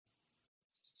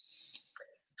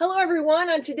Hello, everyone.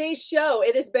 On today's show,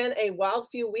 it has been a wild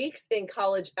few weeks in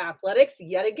college athletics,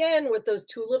 yet again, with those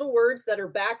two little words that are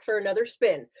back for another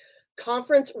spin: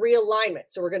 conference realignment.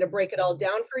 So, we're going to break it all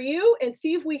down for you and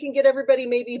see if we can get everybody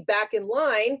maybe back in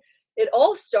line. It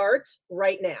all starts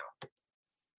right now.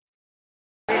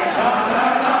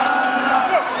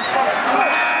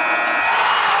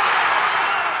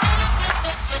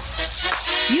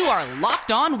 You are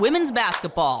Locked On Women's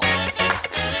Basketball,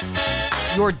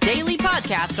 your daily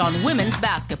podcast on women's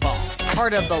basketball.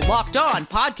 Part of the Locked On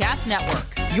Podcast Network,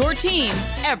 your team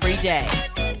every day.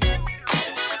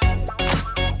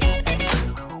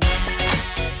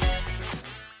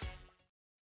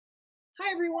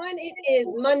 Hi, everyone. It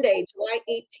is Monday, July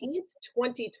 18th,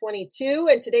 2022,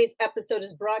 and today's episode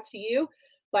is brought to you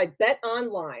by Bet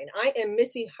Online. I am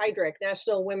Missy Heidrich,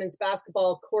 National Women's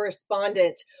Basketball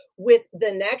Correspondent with The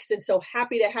Next, and so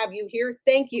happy to have you here.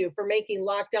 Thank you for making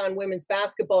Locked On Women's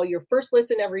Basketball your first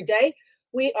listen every day.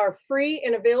 We are free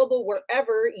and available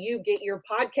wherever you get your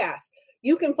podcasts.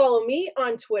 You can follow me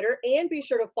on Twitter and be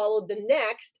sure to follow The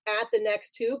Next at The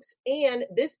Next Hoops and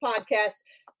this podcast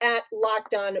at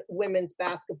Locked On Women's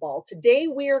Basketball. Today,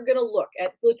 we are going to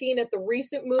looking at the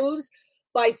recent moves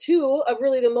by two of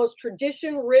really the most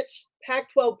tradition-rich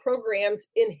Pac-12 programs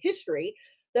in history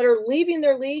that are leaving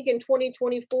their league in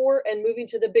 2024 and moving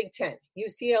to the Big Ten,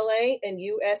 UCLA and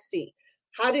USC.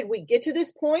 How did we get to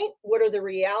this point? What are the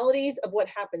realities of what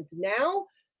happens now?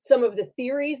 Some of the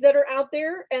theories that are out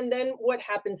there, and then what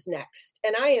happens next.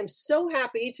 And I am so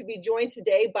happy to be joined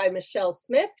today by Michelle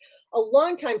Smith, a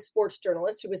longtime sports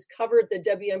journalist who has covered the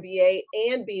WNBA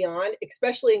and beyond,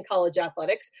 especially in college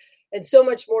athletics, and so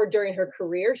much more during her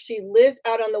career. She lives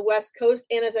out on the West Coast,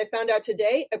 and as I found out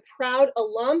today, a proud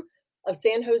alum of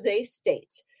San Jose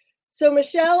State. So,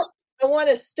 Michelle, I want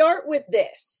to start with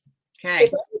this. Okay.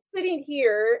 If I was sitting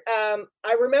here,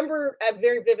 I remember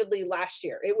very vividly last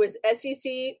year. It was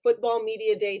SEC Football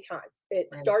Media Day time.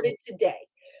 It started today.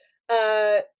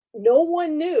 No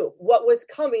one knew what was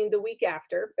coming the week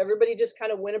after. Everybody just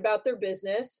kind of went about their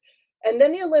business. And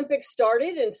then the Olympics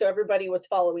started, and so everybody was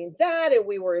following that, and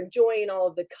we were enjoying all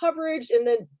of the coverage. And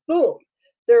then, boom,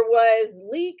 there was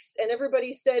leaks, and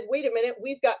everybody said, wait a minute,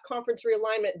 we've got conference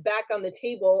realignment back on the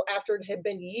table after it had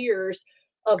been years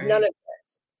of none of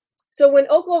this. So when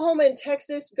Oklahoma and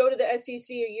Texas go to the SEC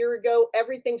a year ago,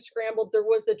 everything scrambled. There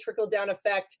was the trickle-down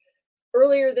effect.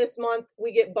 Earlier this month,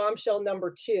 we get bombshell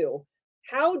number 2.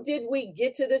 How did we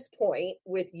get to this point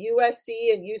with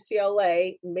USC and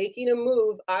UCLA making a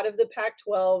move out of the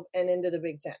Pac-12 and into the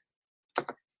Big Ten?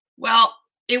 Well,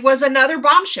 it was another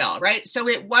bombshell, right? So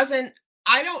it wasn't,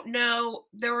 I don't know,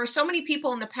 there were so many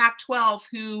people in the Pac-12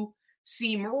 who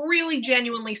seem really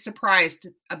genuinely surprised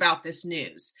about this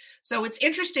news. So it's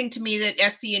interesting to me that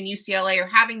SC and UCLA are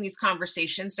having these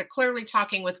conversations. They're clearly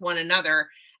talking with one another.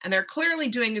 And they're clearly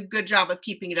doing a good job of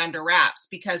keeping it under wraps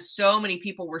because so many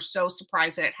people were so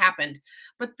surprised that it happened.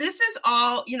 But this is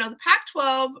all, the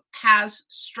Pac-12 has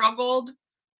struggled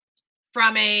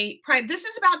this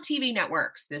is about TV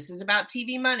networks. This is about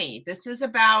TV money. This is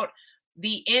about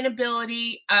the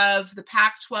inability of the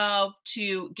Pac-12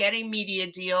 to get a media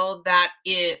deal that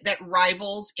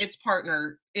rivals its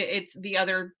partner. It's the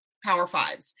other Power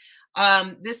Fives.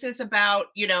 This is about,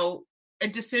 a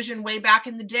decision way back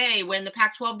in the day when the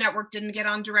Pac-12 network didn't get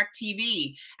on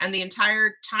DirecTV, and the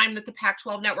entire time that the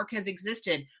Pac-12 network has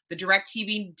existed, the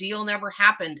DirecTV deal never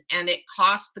happened, and it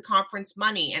cost the conference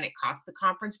money and it cost the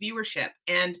conference viewership.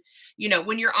 And,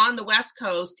 when you're on the West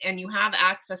Coast and you have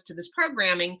access to this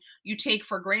programming, you take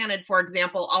for granted, for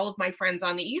example, all of my friends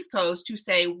on the East Coast who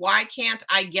say, why can't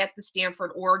I get the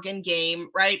Stanford-Oregon game,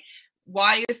 right?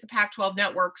 Why is the Pac-12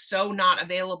 network so not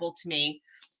available to me?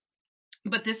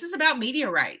 But this is about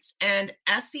media rights, and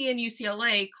SC and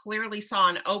UCLA clearly saw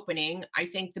an opening. I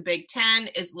think the Big Ten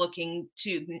is looking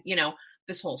to,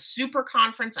 this whole super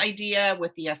conference idea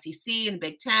with the SEC and the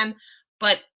Big Ten,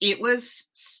 but it was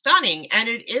stunning, and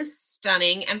it is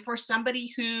stunning. And for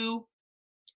somebody who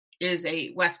is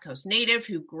a West Coast native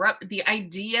who grew up, the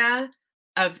idea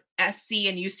of SC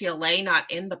and UCLA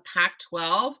not in the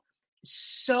Pac-12,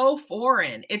 so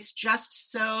foreign. It's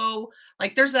just so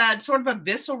there's a sort of a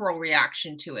visceral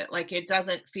reaction to it. It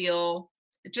doesn't feel,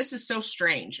 it just is so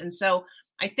strange. And so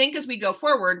I think as we go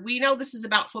forward, we know this is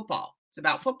about football. It's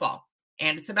about football,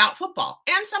 and it's about football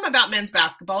and some about men's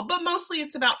basketball, but mostly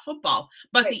it's about football.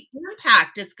 But the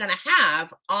impact it's going to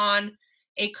have on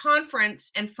a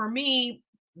conference. And for me,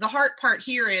 the hard part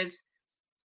here is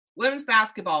women's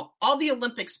basketball, all the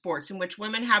Olympic sports in which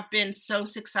women have been so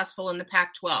successful in the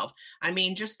Pac-12. I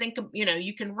mean, just think of,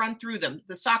 you can run through them,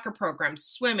 the soccer programs,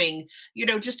 swimming,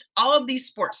 just all of these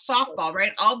sports, softball,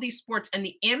 right? All of these sports and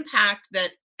the impact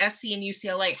that SC and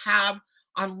UCLA have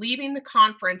on leaving the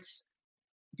conference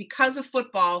because of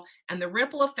football and the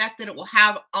ripple effect that it will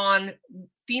have on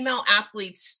female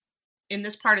athletes in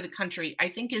this part of the country, I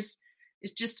think is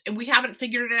just, we haven't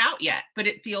figured it out yet, but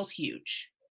it feels huge.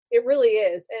 It really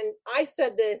is. And I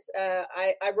said this,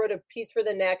 I wrote a piece for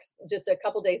The Next just a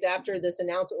couple days after this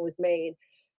announcement was made.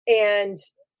 And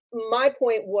my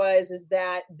point is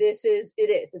that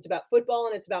it's about football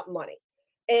and it's about money.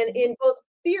 And in both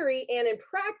theory and in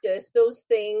practice, those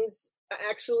things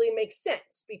actually make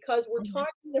sense because we're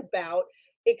talking about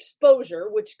exposure,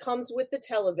 which comes with the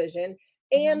television,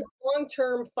 and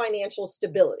long-term financial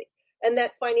stability. And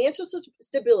that financial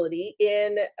stability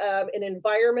in an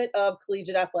environment of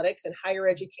collegiate athletics and higher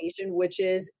education, which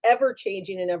is ever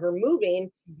changing and ever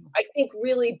moving, I think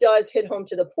really does hit home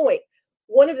to the point.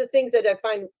 One of the things that I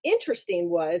find interesting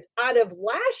was out of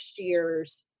last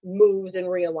year's moves and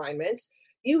realignments,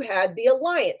 you had the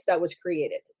alliance that was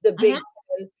created, the Big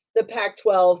Ten, the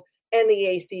Pac-12, and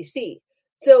the ACC.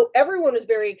 So everyone was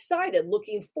very excited,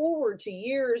 looking forward to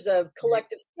years of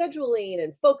collective scheduling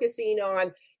and focusing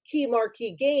on key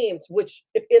marquee games, which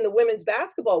in the women's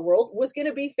basketball world was going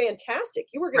to be fantastic.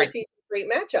 You were going to see some great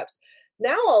matchups.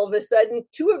 Now, all of a sudden,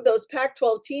 2 of those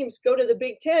Pac-12 teams go to the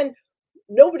Big Ten.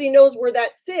 Nobody knows where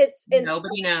that sits. And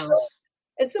nobody knows.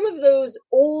 And some of those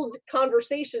old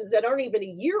conversations that aren't even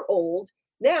a year old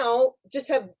now just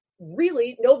have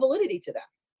really no validity to them.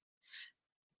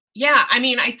 Yeah, I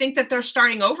mean, I think that they're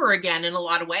starting over again in a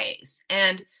lot of ways.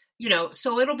 And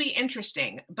so it'll be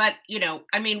interesting. But,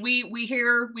 I mean,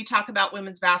 we talk about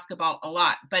women's basketball a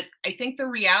lot, but I think the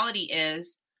reality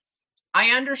is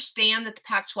I understand that the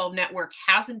Pac-12 network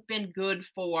hasn't been good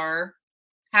for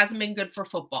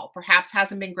football, perhaps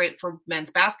hasn't been great for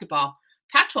men's basketball.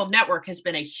 Pac-12 network has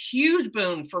been a huge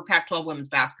boon for Pac-12 women's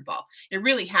basketball. It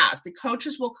really has. The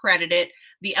coaches will credit it.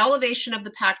 The elevation of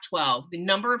the Pac-12, the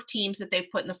number of teams that they've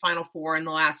put in the Final Four in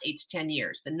the last 8 to 10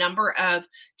 years, the number of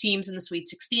teams in the Sweet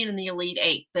 16 and the Elite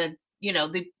Eight, the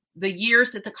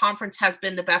years that the conference has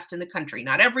been the best in the country.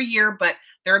 Not every year, but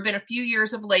there have been a few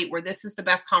years of late where this is the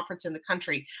best conference in the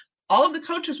country. All of the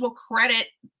coaches will credit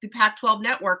the Pac-12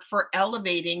 network for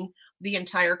elevating the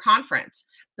entire conference.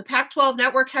 The Pac-12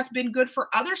 network has been good for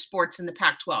other sports in the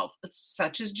Pac-12,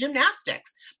 such as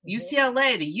gymnastics,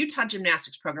 UCLA, the Utah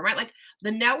gymnastics program, right? Like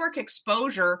the network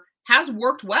exposure has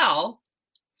worked well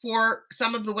for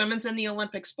some of the women's and the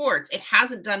Olympic sports. It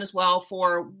hasn't done as well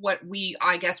for what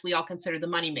I guess we all consider the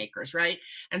money makers, right?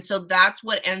 And so that's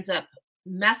what ends up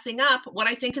messing up what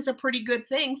I think is a pretty good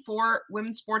thing for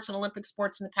women's sports and Olympic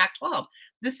sports in the Pac-12.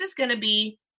 This is going to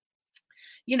be,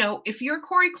 if you're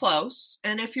Corey Close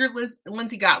and if you're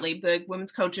Lindsay Gottlieb, the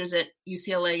women's coaches at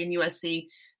UCLA and USC,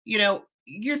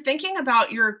 you're thinking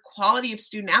about your quality of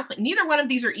student athlete. Neither one of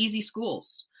these are easy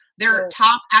schools. They're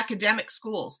top academic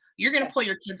schools. You're going to pull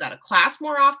your kids out of class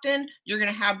more often. You're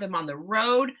going to have them on the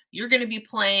road. You're going to be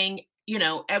playing, you're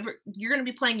going to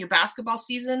be playing your basketball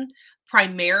season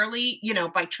primarily,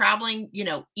 by traveling,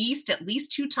 east at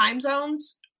least 2 time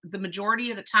zones, the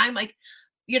majority of the time,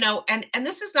 and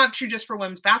this is not true just for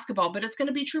women's basketball, but it's going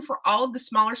to be true for all of the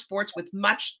smaller sports with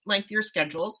much lengthier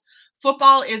schedules.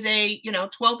 Football is a,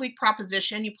 12-week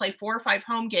proposition. You play 4 or 5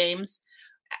 home games.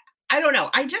 I don't know.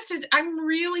 I'm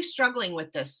really struggling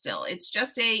with this still. It's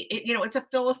just it's a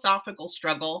philosophical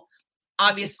struggle,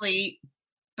 obviously,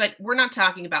 but we're not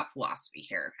talking about philosophy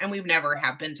here. And we've never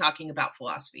have been talking about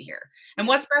philosophy here. And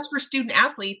what's best for student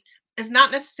athletes is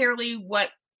not necessarily what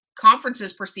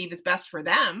conferences perceive as best for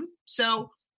them.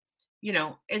 So,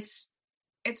 it's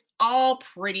all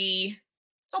pretty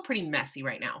messy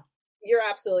right now. You're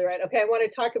absolutely right. Okay. I want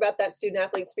to talk about that student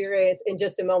athlete experience in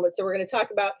just a moment. So we're going to talk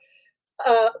about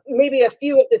maybe a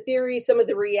few of the theories, some of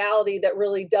the reality that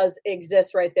really does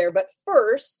exist right there. But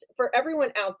first, for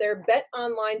everyone out there,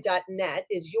 betonline.net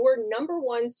is your number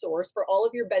one source for all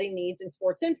of your betting needs and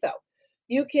sports info.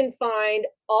 You can find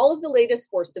all of the latest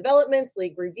sports developments,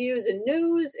 league reviews, and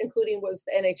news, including what's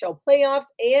the NHL playoffs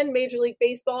and Major League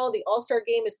Baseball. The All-Star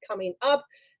game is coming up,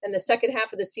 and the second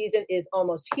half of the season is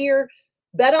almost here.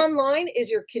 BetOnline is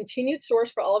your continued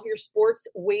source for all of your sports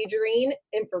wagering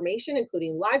information,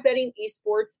 including live betting,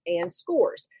 esports, and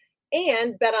scores.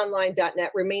 And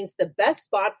betonline.net remains the best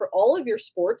spot for all of your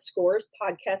sports, scores,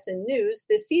 podcasts, and news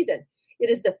this season. It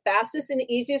is the fastest and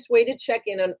easiest way to check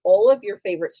in on all of your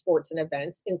favorite sports and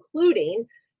events, including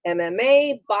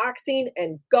MMA, boxing,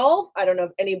 and golf. I don't know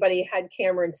if anybody had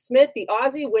Cameron Smith, the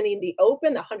Aussie, winning the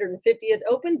Open, the 150th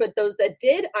Open, but those that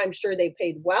did, I'm sure they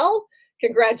paid well.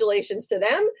 Congratulations to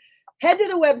them. Head to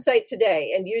the website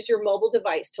today and use your mobile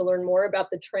device to learn more about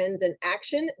the trends in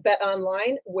action. Bet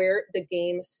online, where the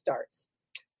game starts.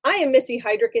 I am Missy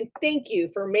Heidrich, and thank you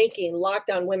for making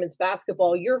Locked On Women's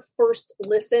Basketball your first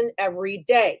listen every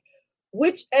day.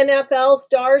 Which NFL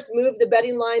stars move the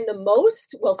betting line the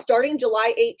most? Well, starting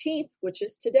July 18th, which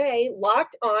is today,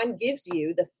 Locked On gives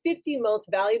you the 50 most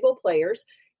valuable players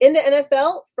in the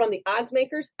NFL from the odds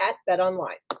makers at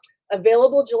BetOnline.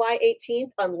 Available July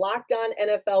 18th on Locked On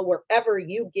NFL, wherever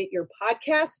you get your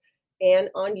podcasts, and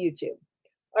on YouTube.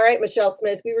 All right, Michelle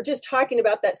Smith, we were just talking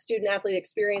about that student-athlete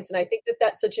experience, and I think that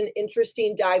that's such an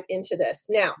interesting dive into this.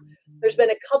 Now, there's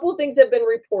been a couple of things that have been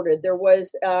reported. There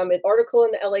was an article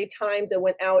in the LA Times that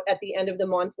went out at the end of the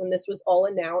month when this was all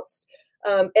announced,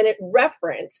 and it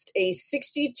referenced a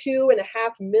 $62.5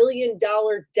 million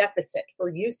deficit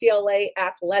for UCLA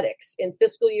athletics in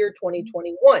fiscal year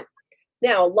 2021.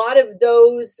 Now, a lot of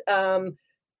those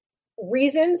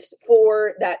reasons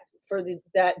for that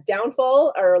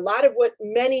downfall are a lot of what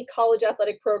many college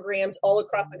athletic programs all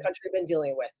across the country have been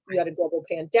dealing with. You had a global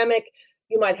pandemic.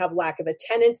 You might have lack of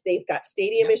attendance. They've got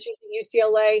stadium issues at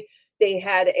UCLA. They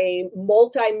had a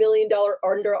multi-million-dollar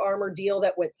Under Armour deal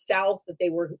that went south that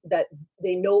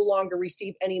they no longer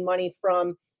receive any money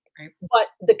from. Right. But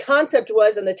the concept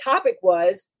was, and the topic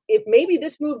was, if maybe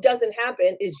this move doesn't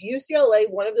happen, is UCLA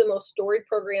one of the most storied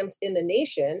programs in the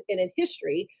nation and in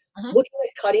history, looking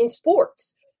at cutting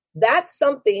sports? That's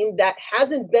something that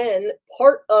hasn't been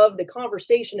part of the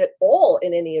conversation at all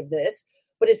in any of this.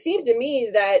 But it seems to me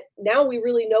that now we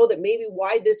really know that maybe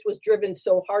why this was driven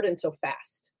so hard and so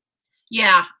fast.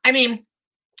 Yeah. I mean,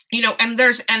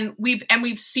 and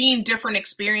we've seen different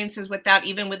experiences with that,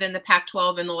 even within the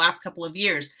Pac-12 in the last couple of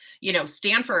years.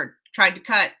 Stanford tried to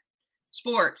cut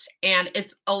sports and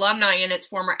its alumni and its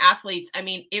former athletes. I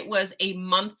mean, it was a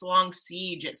months-long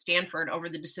siege at Stanford over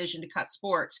the decision to cut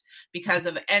sports because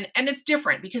of, and it's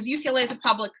different because UCLA is a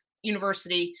public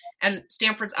university and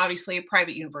Stanford's obviously a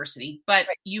private university, but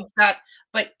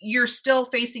you're still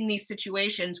facing these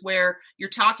situations where you're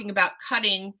talking about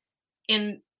cutting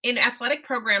in athletic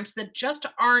programs that just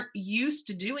aren't used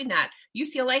to doing that.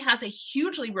 UCLA has a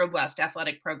hugely robust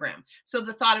athletic program. So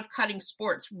the thought of cutting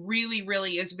sports really,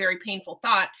 really is a very painful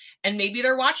thought. And maybe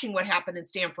they're watching what happened in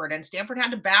Stanford, and Stanford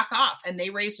had to back off, and they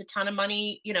raised a ton of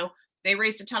money. They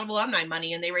raised a ton of alumni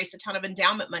money, and they raised a ton of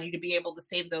endowment money to be able to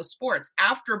save those sports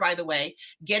after, by the way,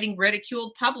 getting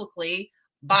ridiculed publicly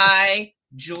by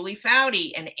Julie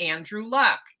Foudy and Andrew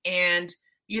Luck. And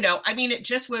it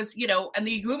just was, and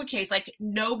the Aguma case, like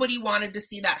nobody wanted to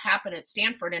see that happen at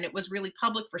Stanford, and it was really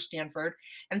public for Stanford.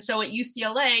 And so at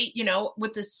UCLA,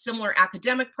 with this similar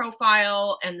academic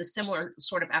profile and the similar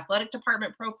sort of athletic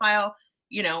department profile,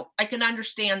 I can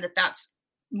understand that that's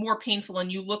more painful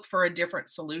and you look for a different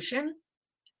solution.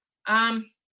 It's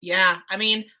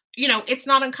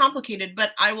not uncomplicated,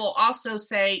 but I will also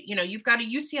say, you've got a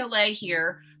UCLA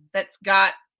here that's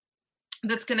going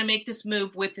to make this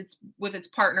move with its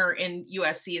partner in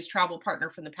USC, its travel partner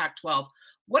from the Pac-12.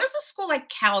 What is a school like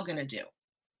Cal going to do?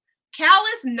 Cal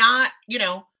is not,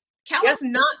 is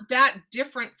not that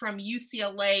different from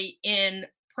UCLA in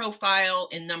profile,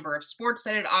 in number of sports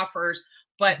that it offers,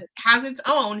 but has its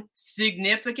own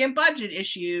significant budget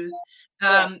issues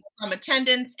from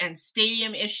attendance and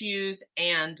stadium issues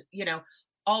and,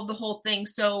 all the whole thing.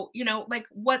 So,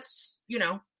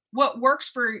 what works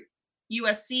for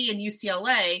USC and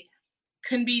UCLA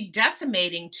can be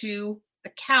decimating to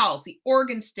the Cals, the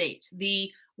Oregon States,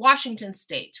 the Washington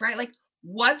States, right? Like,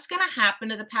 what's going to happen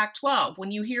to the Pac-12 when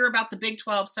you hear about the Big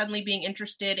 12 suddenly being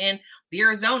interested in the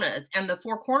Arizonas and the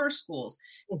Four Corners schools?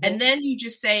 And then you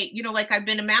just say, I've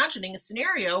been imagining a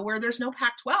scenario where there's no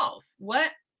Pac-12.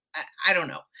 What? I don't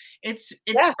know. It's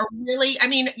a really,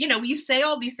 you say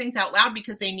all these things out loud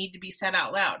because they need to be said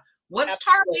out loud. What's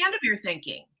Tara Vanderveer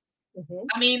thinking?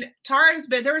 Tara has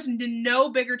been, there is no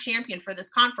bigger champion for this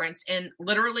conference, and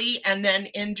literally, and then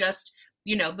in just,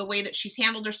 the way that she's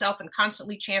handled herself and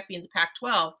constantly championed the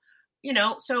Pac-12,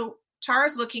 so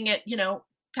Tara's looking at,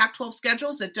 Pac-12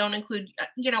 schedules that don't include,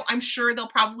 I'm sure they'll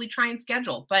probably try and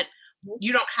schedule, but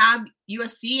you don't have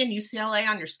USC and UCLA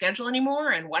on your schedule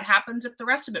anymore. And what happens if the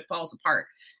rest of it falls apart?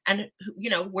 And,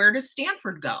 where does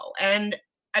Stanford go? And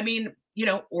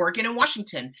Oregon and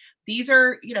Washington, these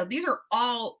are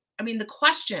all, the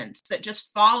questions that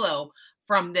just follow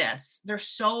from this. There's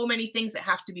so many things that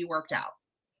have to be worked out.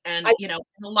 And, a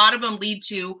lot of them lead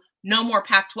to no more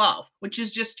Pac-12, which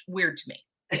is just weird to me.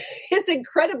 It's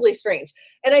incredibly strange.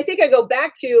 And I think I go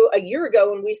back to a year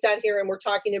ago when we sat here and we're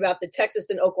talking about the Texas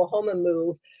and Oklahoma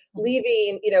move,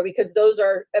 leaving, because those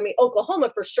are,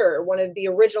 Oklahoma for sure, one of the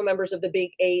original members of the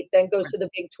Big Eight, then goes to the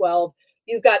Big 12.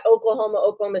 You've got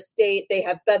Oklahoma State. They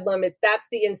have Bedlam. That's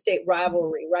the in-state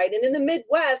rivalry, right? And in the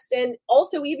Midwest, and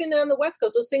also even on the West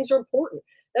Coast, those things are important.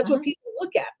 That's what people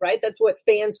look at, right? That's what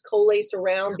fans coalesce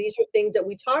around. These are things that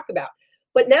we talk about.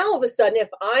 But now all of a sudden, if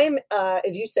I'm,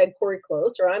 as you said, Corey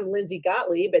Close, or I'm Lindsay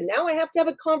Gottlieb, and now I have to have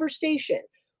a conversation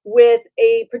with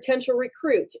a potential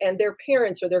recruit and their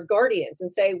parents or their guardians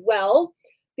and say, well,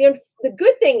 the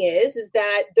good thing is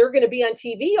that they're going to be on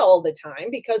TV all the time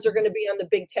because they're going to be on the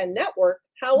Big Ten Network.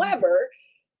 However,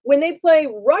 when they play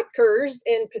Rutgers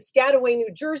in Piscataway,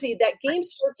 New Jersey, that game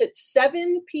starts at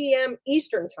 7 p.m.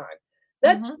 Eastern time.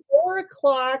 That's 4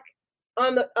 o'clock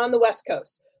on the West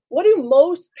Coast. What do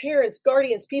most parents,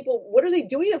 guardians, people, what are they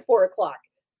doing at 4 o'clock?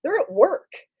 They're at work.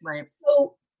 Right.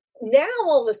 So now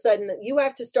all of a sudden you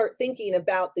have to start thinking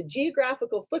about the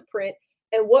geographical footprint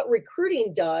and what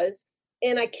recruiting does.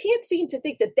 And I can't seem to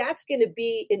think that that's going to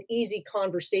be an easy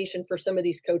conversation for some of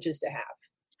these coaches to have.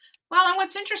 Well, and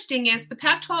what's interesting is the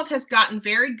Pac-12 has gotten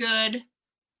very good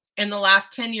in the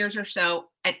last 10 years or so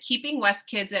at keeping West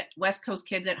Coast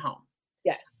kids at home.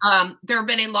 Yes. There have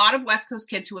been a lot of West Coast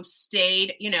kids who have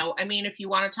stayed, if you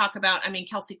want to talk about,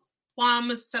 Kelsey Plum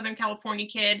is a Southern California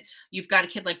kid. You've got a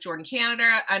kid like Jordan Canada.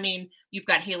 You've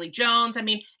got Haley Jones.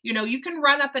 You can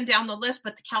run up and down the list,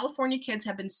 but the California kids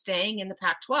have been staying in the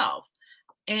Pac-12.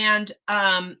 And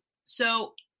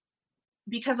so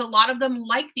because a lot of them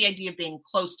like the idea of being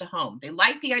close to home. They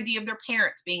like the idea of their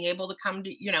parents being able to come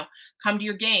to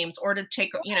your games or to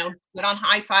take, get on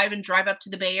High-Five and drive up to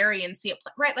the Bay Area and see it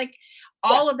play, right? Like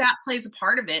all of that plays a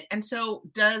part of it. And so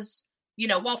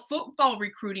while football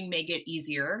recruiting may get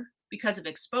easier because of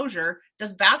exposure,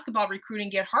 does basketball recruiting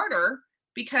get harder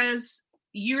because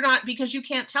you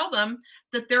can't tell them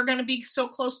that they're going to be so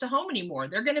close to home anymore.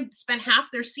 They're going to spend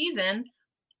half their season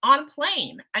on a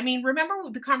plane. Remember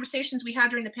the conversations we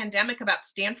had during the pandemic about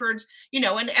Stanford's, and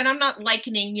I'm not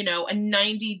likening, a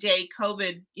 90-day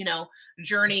COVID,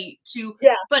 journey to,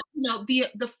 but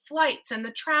the flights and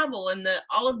the travel and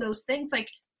all of those things, like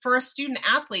for a student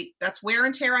athlete, that's wear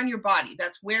and tear on your body.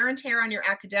 That's wear and tear on your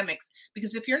academics.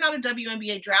 Because if you're not a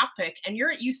WNBA draft pick and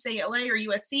you're at UCLA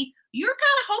or USC, you're kind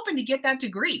of hoping to get that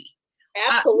degree.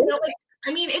 Absolutely.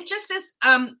 It just is,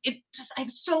 I have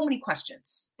so many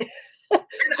questions.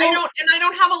 I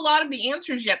don't have a lot of the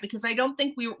answers yet because I don't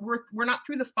think we're not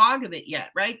through the fog of it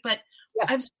yet, right? But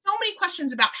I have so many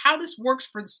questions about how this works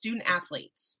for the student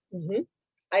athletes. Mm-hmm.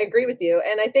 I agree with you,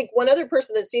 and I think one other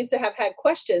person that seems to have had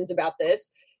questions about this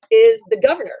is the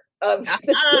governor of the state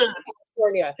of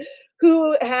California,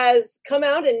 who has come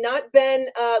out and not been,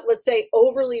 let's say,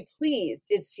 overly pleased,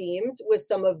 it seems, with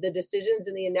some of the decisions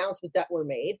and the announcements that were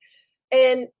made.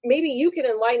 And maybe you can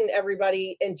enlighten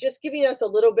everybody and just giving us a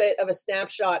little bit of a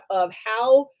snapshot of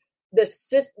how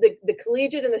the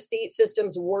collegiate and the state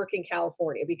systems work in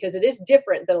California, because it is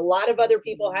different than a lot of other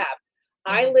people have.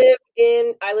 I live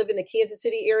in the Kansas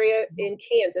City area, in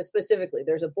Kansas specifically.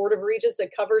 There's a board of regents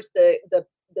that covers the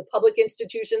public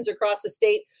institutions across the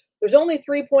state. There's only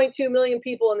 3.2 million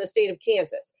people in the state of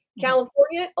Kansas.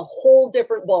 California, a whole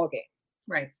different ballgame.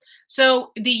 Right.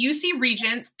 So the UC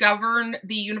Regents govern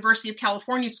the University of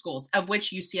California schools, of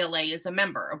which UCLA is a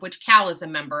member, of which Cal is a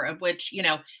member, of which,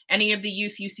 any of the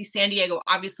UC San Diego,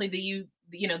 obviously the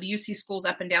UC schools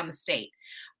up and down the state.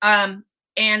 But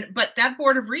that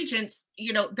board of regents,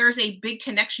 there's a big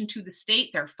connection to the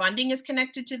state. Their funding is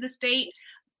connected to the state.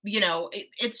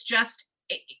 It's just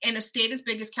in a state as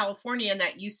big as California, in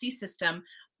that UC system,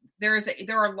 there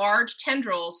are large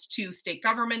tendrils to state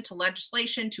government, to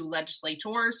legislation, to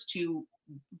legislators, to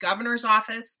governor's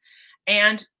office.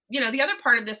 And, the other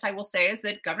part of this, I will say, is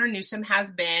that Governor Newsom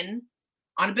has been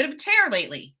on a bit of a tear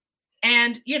lately.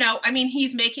 And,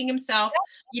 he's making himself,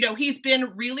 he's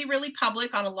been really, really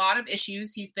public on a lot of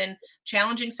issues. He's been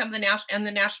challenging some of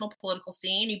the national political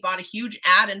scene. He bought a huge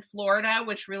ad in Florida,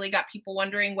 which really got people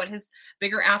wondering what his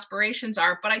bigger aspirations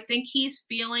are. But I think he's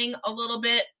feeling a little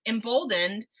bit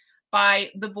emboldened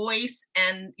by the voice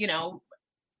and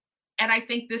I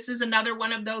think this is another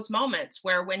one of those moments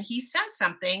where when he says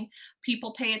something,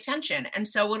 people pay attention. And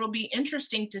so it'll be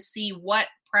interesting to see what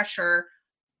pressure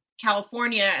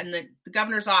California and the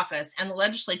governor's office and the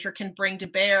legislature can bring to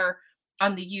bear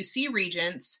on the UC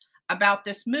regents about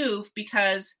this move,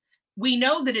 because we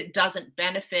know that it doesn't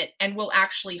benefit and will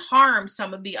actually harm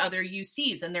some of the other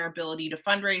UCs and their ability to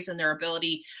fundraise and their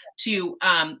ability to,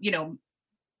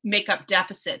 make up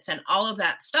deficits and all of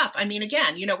that stuff.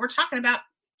 Again, we're talking about,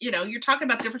 you're talking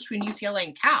about the difference between UCLA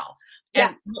and Cal.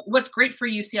 And what's great for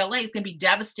UCLA is going to be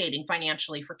devastating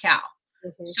financially for Cal.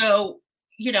 Mm-hmm. So,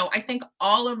 I think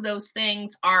all of those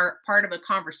things are part of a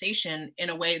conversation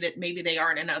in a way that maybe they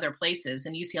aren't in other places.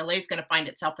 And UCLA is going to find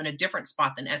itself in a different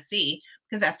spot than SC,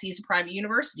 because SC is a private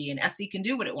university and SC can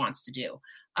do what it wants to do.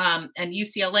 And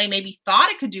UCLA maybe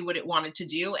thought it could do what it wanted to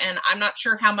do. And I'm not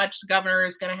sure how much the governor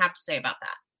is going to have to say about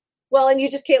that. Well, and you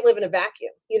just can't live in a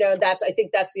vacuum. I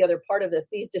think that's the other part of this.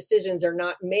 These decisions are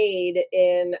not made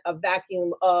in a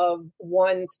vacuum of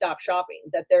one-stop shopping,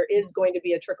 that there is going to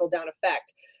be a trickle-down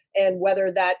effect. And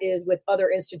whether that is with other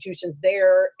institutions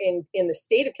there in the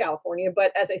state of California.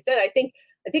 But as I said, I think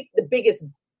the biggest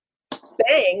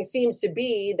bang seems to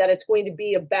be that it's going to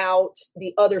be about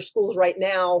the other schools right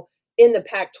now in the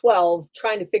Pac-12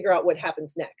 trying to figure out what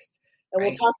happens next. And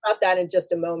We'll talk about that in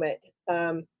just a moment.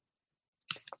 I'm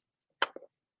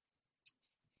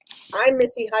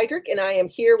Missy Heidrich, and I am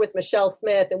here with Michelle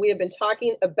Smith, and we have been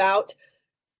talking about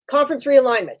conference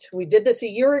realignment. We did this a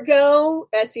year ago.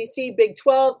 SEC, Big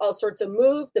 12, all sorts of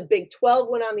moves. The Big 12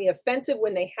 went on the offensive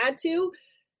when they had to.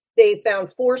 They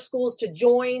found 4 schools to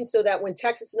join so that when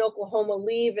Texas and Oklahoma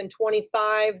leave in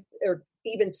 25 or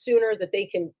even sooner, that they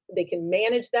can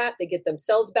manage that. They get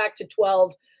themselves back to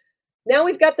 12. Now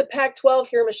we've got the Pac-12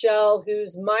 here, Michelle,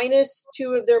 who's minus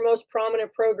 2 of their most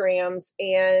prominent programs,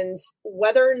 and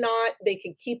whether or not they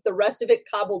can keep the rest of it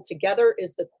cobbled together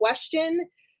is the question.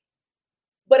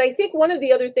 But I think one of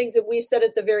the other things that we said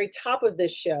at the very top of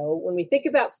this show, when we think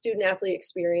about student athlete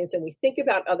experience and we think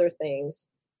about other things,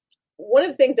 one of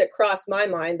the things that crossed my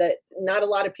mind that not a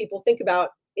lot of people think about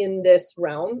in this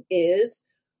realm is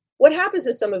what happens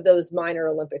to some of those minor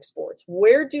Olympic sports?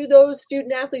 Where do those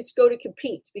student athletes go to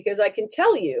compete? Because I can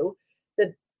tell you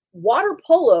that water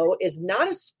polo is not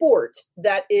a sport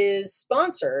that is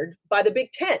sponsored by the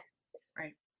Big Ten.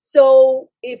 Right. So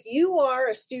if you are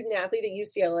a student athlete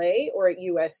at UCLA or at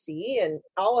USC and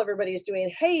all everybody is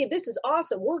doing, hey, this is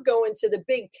awesome, we're going to the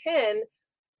Big Ten.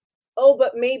 Oh,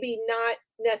 but maybe not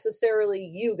necessarily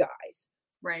you guys.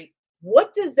 Right.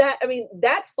 What does that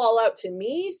fallout to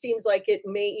me seems like it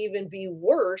may even be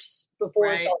worse before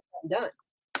it's all said and done.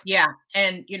 Yeah.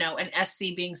 And, and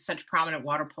SC being such a prominent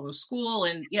water polo school.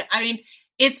 And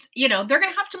it's, they're going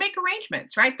to have to make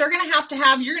arrangements, right? You're going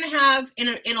to have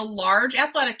in a large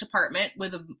athletic department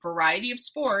with a variety of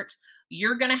sports,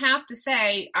 you're going to have to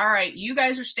say, all right, you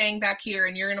guys are staying back here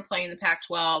and you're going to play in the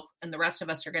Pac-12 and the rest of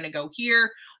us are going to go here.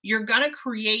 You're going to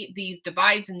create these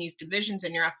divides and these divisions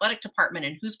in your athletic department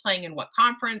and who's playing in what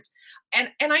conference. And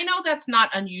I know that's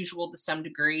not unusual to some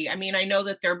degree. I mean, I know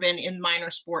that there have been in minor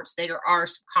sports, there are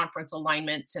some conference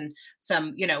alignments and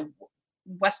some,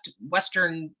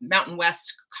 Western Mountain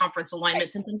West conference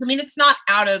alignments and things. I mean, it's not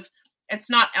out of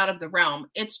the realm.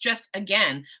 It's just,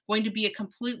 again, going to be a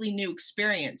completely new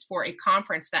experience for a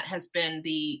conference that has been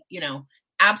the,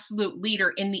 absolute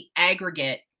leader in the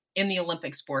aggregate in the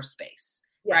Olympic sports space,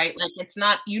 yes. Right? Like it's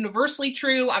not universally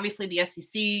true. Obviously the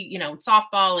SEC, in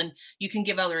softball, and you can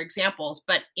give other examples,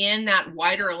 but in that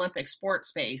wider Olympic sports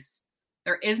space,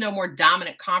 there is no more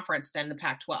dominant conference than the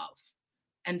Pac-12.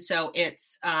 And so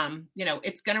it's,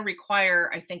 it's going to require,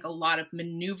 I think, a lot of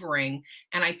maneuvering.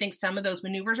 And I think some of those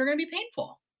maneuvers are going to be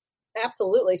painful.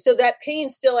 Absolutely. So that pain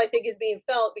still, I think, is being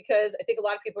felt because I think a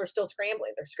lot of people are still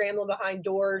scrambling. They're scrambling behind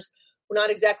doors. We're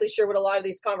not exactly sure what a lot of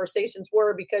these conversations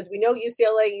were because we know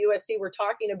UCLA and USC were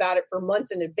talking about it for months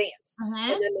in advance. And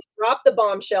then they drop the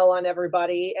bombshell on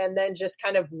everybody and then just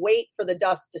kind of wait for the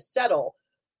dust to settle.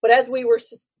 But as we were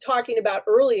talking about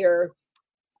earlier,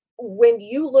 when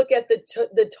you look at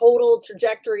the total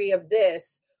trajectory of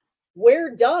this,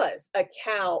 where does a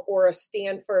Cal or a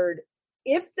Stanford,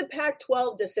 if the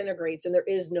Pac-12 disintegrates and there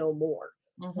is no more,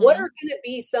 what are going to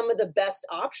be some of the best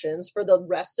options for the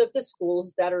rest of the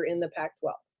schools that are in the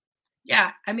Pac-12?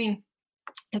 Yeah, I mean,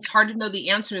 it's hard to know the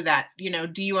answer to that.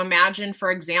 Do you imagine,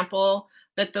 for example,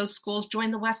 that those schools join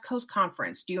the West Coast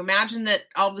Conference? Do you imagine that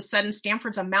all of a sudden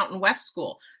Stanford's a Mountain West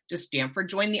school? Does Stanford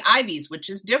join the Ivies, which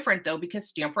is different though, because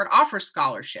Stanford offers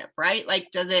scholarship, right? Like,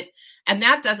 does it, and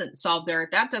that doesn't solve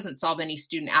any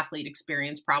student athlete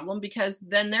experience problem because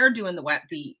then they're doing the West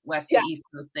to East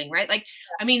Coast thing, right? Like,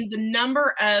 I mean, the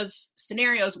number of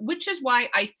scenarios, which is why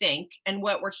I think, and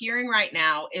what we're hearing right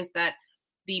now is that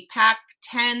the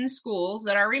Pac-10 schools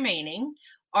that are remaining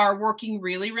are working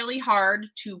really, really hard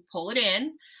to pull it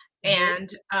in.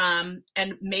 And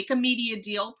make a media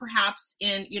deal, perhaps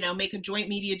make a joint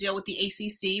media deal with the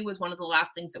ACC was one of the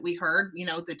last things that we heard,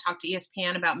 they talked to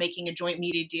ESPN about making a joint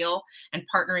media deal and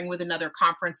partnering with another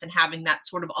conference and having that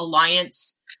sort of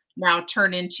alliance now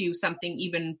turn into something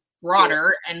even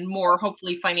broader and more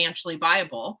hopefully financially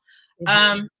viable.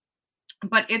 Um,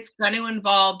 but it's going to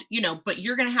involve, but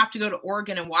you're going to have to go to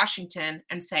Oregon and Washington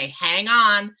and say, hang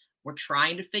on, we're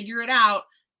trying to figure it out.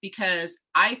 Because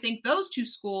I think those two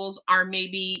schools are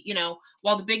maybe,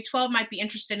 while the Big 12 might be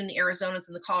interested in the Arizonas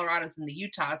and the Colorados and the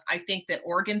Utahs, I think that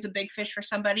Oregon's a big fish for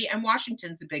somebody and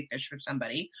Washington's a big fish for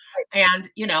somebody. And,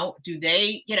 do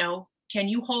they, can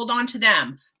you hold on to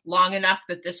them long enough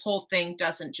that this whole thing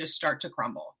doesn't just start to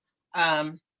crumble?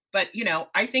 But,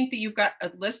 I think that you've got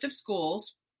a list of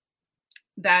schools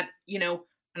that,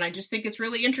 and I just think it's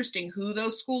really interesting who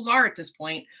those schools are at this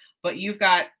point, but you've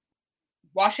got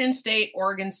Washington State,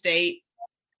 Oregon State,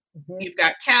 you've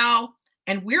got Cal,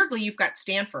 and weirdly, you've got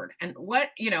Stanford. And what,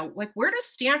 where does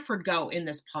Stanford go in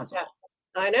this puzzle?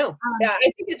 Yeah, I know.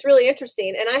 I think it's really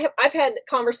interesting. And I've had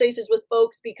conversations with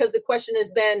folks because the question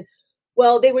has been,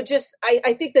 well, they would just,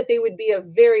 I think that they would be a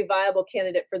very viable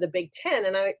candidate for the Big Ten.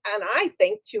 And I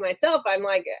think to myself, I'm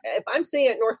like, if I'm sitting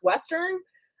at Northwestern,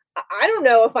 I don't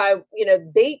know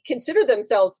if they consider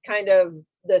themselves kind of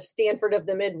the Stanford of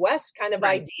the Midwest kind of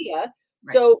idea.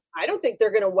 Right. So I don't think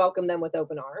they're going to welcome them with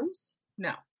open arms.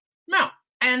 No.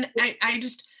 And I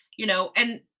just,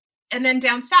 and then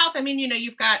down south, I mean,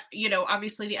 you've got,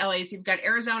 obviously the LAs, you've got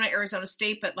Arizona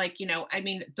State, but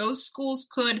those schools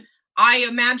could, I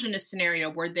imagine a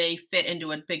scenario where they fit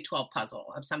into a Big 12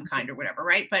 puzzle of some kind or whatever,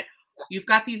 right? But you've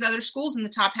got these other schools in the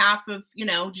top half of,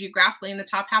 geographically in the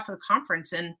top half of the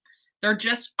conference, and there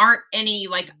just aren't any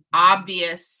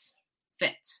obvious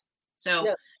fits. So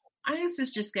no. I guess it's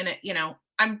just gonna,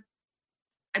 I'm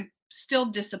still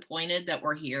disappointed that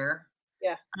we're here.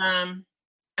 Yeah.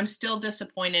 I'm still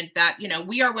disappointed that,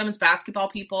 we are women's basketball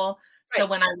people. So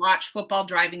when I watch football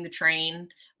driving the train,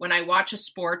 when I watch a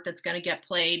sport that's going to get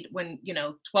played when,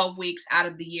 12 weeks out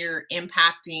of the year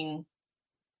impacting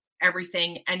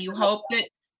everything, and you hope that,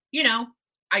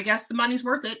 I guess the money's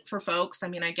worth it for folks. I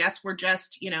mean, I guess we're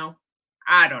just,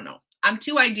 I don't know. I'm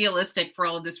too idealistic for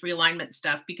all of this realignment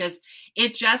stuff because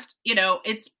it just,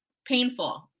 it's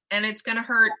painful and it's going to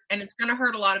hurt, and it's going to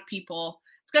hurt a lot of people.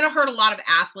 It's going to hurt a lot of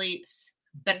athletes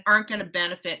that aren't going to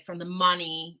benefit from the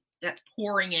money that's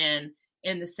pouring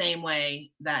in the same way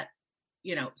that,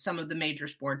 some of the major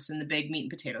sports and the big meat and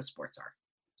potato sports are.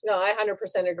 No, I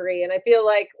 100% agree. And I feel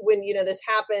like when, this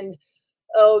happened,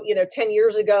 10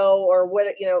 years ago or what,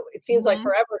 it seems like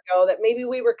forever ago, that maybe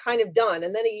we were kind of done.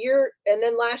 And then a year, and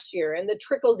then last year, and the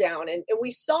trickle down. And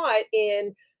we saw it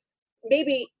in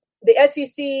maybe the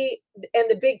SEC and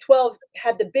the Big 12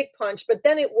 had the big punch, but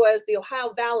then it was the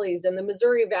Ohio Valleys and the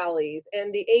Missouri Valleys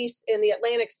and the ACE and the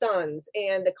Atlantic Suns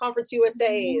and the Conference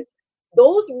USAs.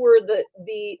 Those were the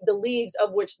leagues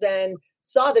of which then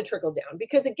saw the trickle down,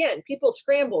 because again, people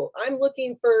scramble. I'm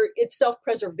looking for it's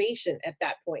self-preservation at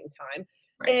that point in time.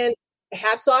 Right. And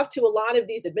hats off to a lot of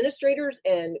these administrators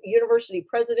and university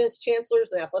presidents,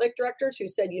 chancellors, and athletic directors who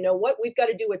said, you know what, we've got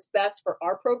to do what's best for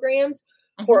our programs,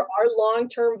 for our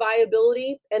long-term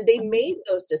viability. And they made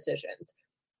those decisions.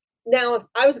 Now, if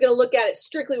I was going to look at it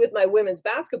strictly with my women's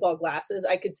basketball glasses,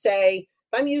 I could say,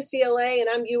 if I'm UCLA and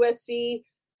I'm USC,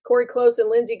 Corey Close and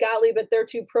Lindsay Gottlieb at their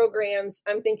two programs,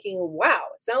 I'm thinking, wow,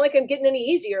 it's not like I'm getting any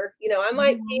easier. I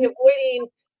might be avoiding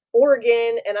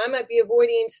Oregon and I might be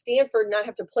avoiding Stanford, not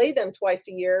have to play them twice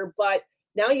a year. But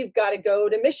now you've got to go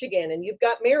to Michigan, and you've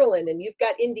got Maryland, and you've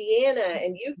got Indiana,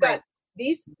 and you've got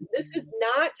these. This is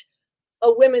not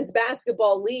a women's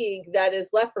basketball league that is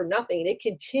left for nothing. It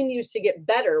continues to get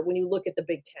better when you look at the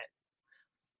Big Ten.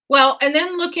 Well, and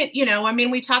then look at,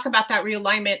 we talk about that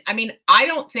realignment. I mean, I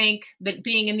don't think that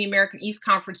being in the American East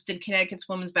Conference did Connecticut's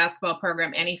women's basketball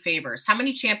program any favors. How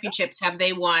many championships have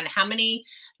they won? How many,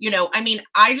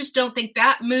 I just don't think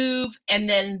that move. And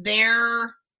then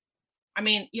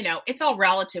it's all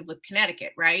relative with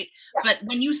Connecticut, right? Yeah. But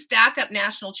when you stack up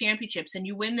national championships and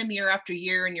you win them year after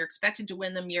year, and you're expected to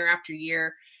win them year after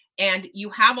year, and you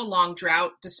have a long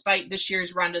drought despite this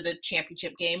year's run to the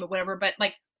championship game or whatever, but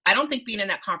I don't think being in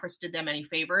that conference did them any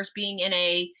favors. Being in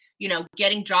a,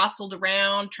 getting jostled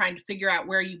around, trying to figure out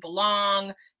where you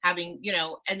belong, having,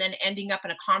 and then ending up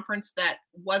in a conference that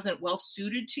wasn't well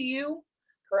suited to you.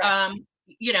 Correct.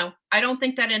 I don't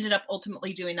think that ended up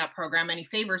ultimately doing that program any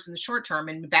favors in the short term.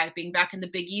 And being back in the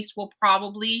Big East will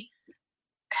probably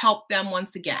help them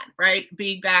once again, right?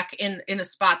 Being back in a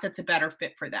spot that's a better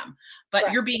fit for them.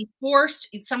 But You're being forced,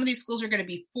 some of these schools are going to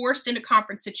be forced into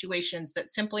conference situations that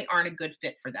simply aren't a good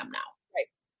fit for them now. Right.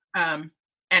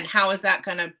 And how is that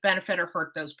going to benefit or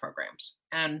hurt those programs?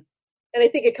 And I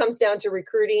think it comes down to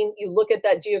recruiting. You look at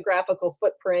that geographical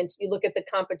footprint, you look at the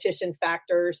competition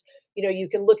factors, you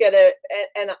can look at it.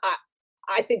 And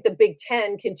I think the Big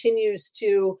Ten continues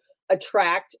to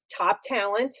attract top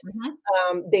talent.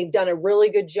 Mm-hmm. They've done a really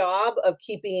good job of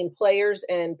keeping players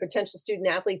and potential student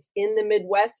athletes in the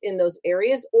Midwest in those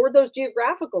areas or those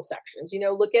geographical sections.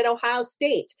 Look at Ohio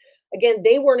State. Again,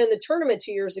 they weren't in the tournament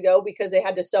 2 years ago because they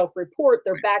had to self-report.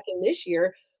 They're back in this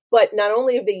year. But not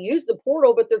only have they used the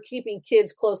portal, but they're keeping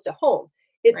kids close to home.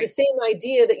 It's the same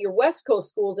idea that your West Coast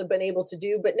schools have been able to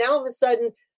do. But now all of a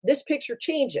sudden, this picture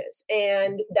changes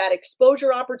and that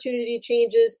exposure opportunity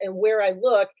changes and where I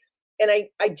look. And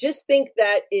I just think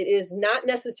that it is not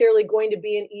necessarily going to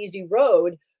be an easy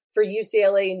road for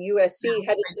UCLA and USC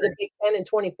headed to the Big Ten in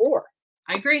 24.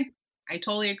 I agree. I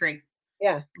totally agree.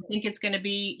 Yeah. I think it's going to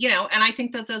be, and I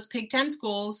think that those Big Ten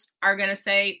schools are going to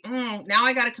say, now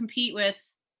I've got to compete with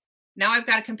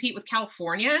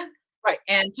California. Right.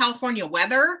 And California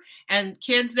weather and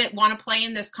kids that want to play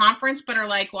in this conference, but are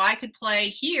like, well, I could play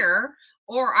here,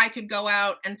 or I could go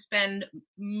out and spend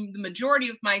the majority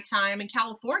of my time in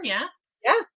California.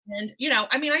 Yeah. And,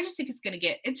 I just think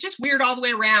it's just weird all the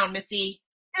way around, Missy.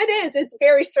 It is. It's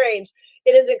very strange.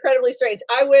 It is incredibly strange.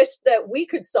 I wish that we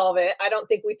could solve it. I don't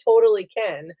think we totally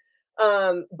can.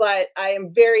 But I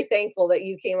am very thankful that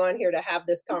you came on here to have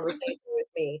this conversation with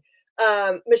me.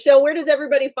 Michelle, where does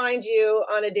everybody find you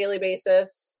on a daily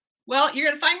basis? Well, you're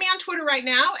going to find me on Twitter right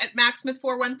now at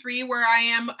MaxSmith413, where I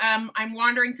am. I'm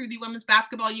wandering through the women's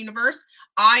basketball universe.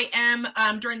 I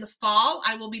am during the fall.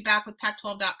 I will be back with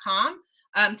Pac12.com.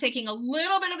 Taking a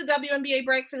little bit of a WNBA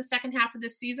break for the second half of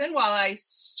this season while I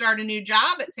start a new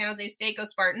job at San Jose State Go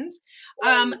Spartans.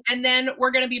 And then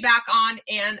we're going to be back on,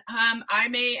 and I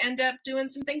may end up doing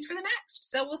some things for the next.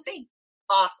 So we'll see.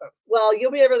 Awesome. Well, you'll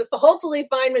be able to hopefully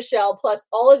find Michelle plus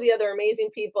all of the other amazing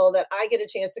people that I get a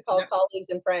chance to call colleagues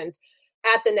and friends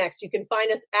at the Next. You can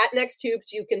find us at Next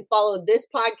Hoops. You can follow this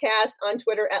podcast on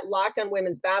Twitter at Locked On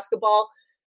Women's Basketball.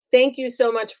 Thank you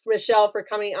so much, Michelle, for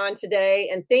coming on today.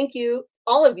 And thank you,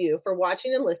 all of you, for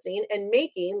watching and listening and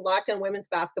making Locked On Women's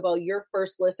Basketball your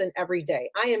first listen every day.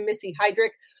 I am Missy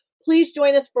Heidrich. Please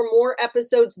join us for more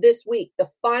episodes this week. The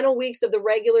final weeks of the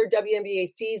regular WNBA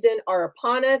season are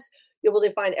upon us. You'll be able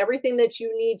to find everything that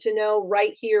you need to know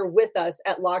right here with us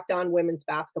at Locked On Women's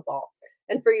Basketball.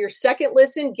 And for your second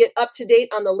listen, get up to date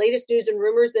on the latest news and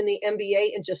rumors in the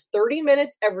NBA in just 30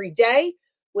 minutes every day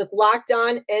with Locked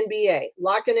On NBA.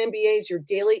 Locked On NBA is your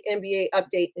daily NBA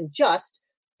update in just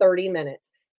 30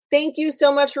 minutes. Thank you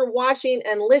so much for watching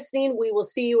and listening. We will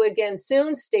see you again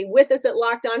soon. Stay with us at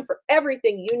Locked On for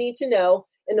everything you need to know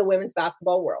in the women's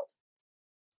basketball world.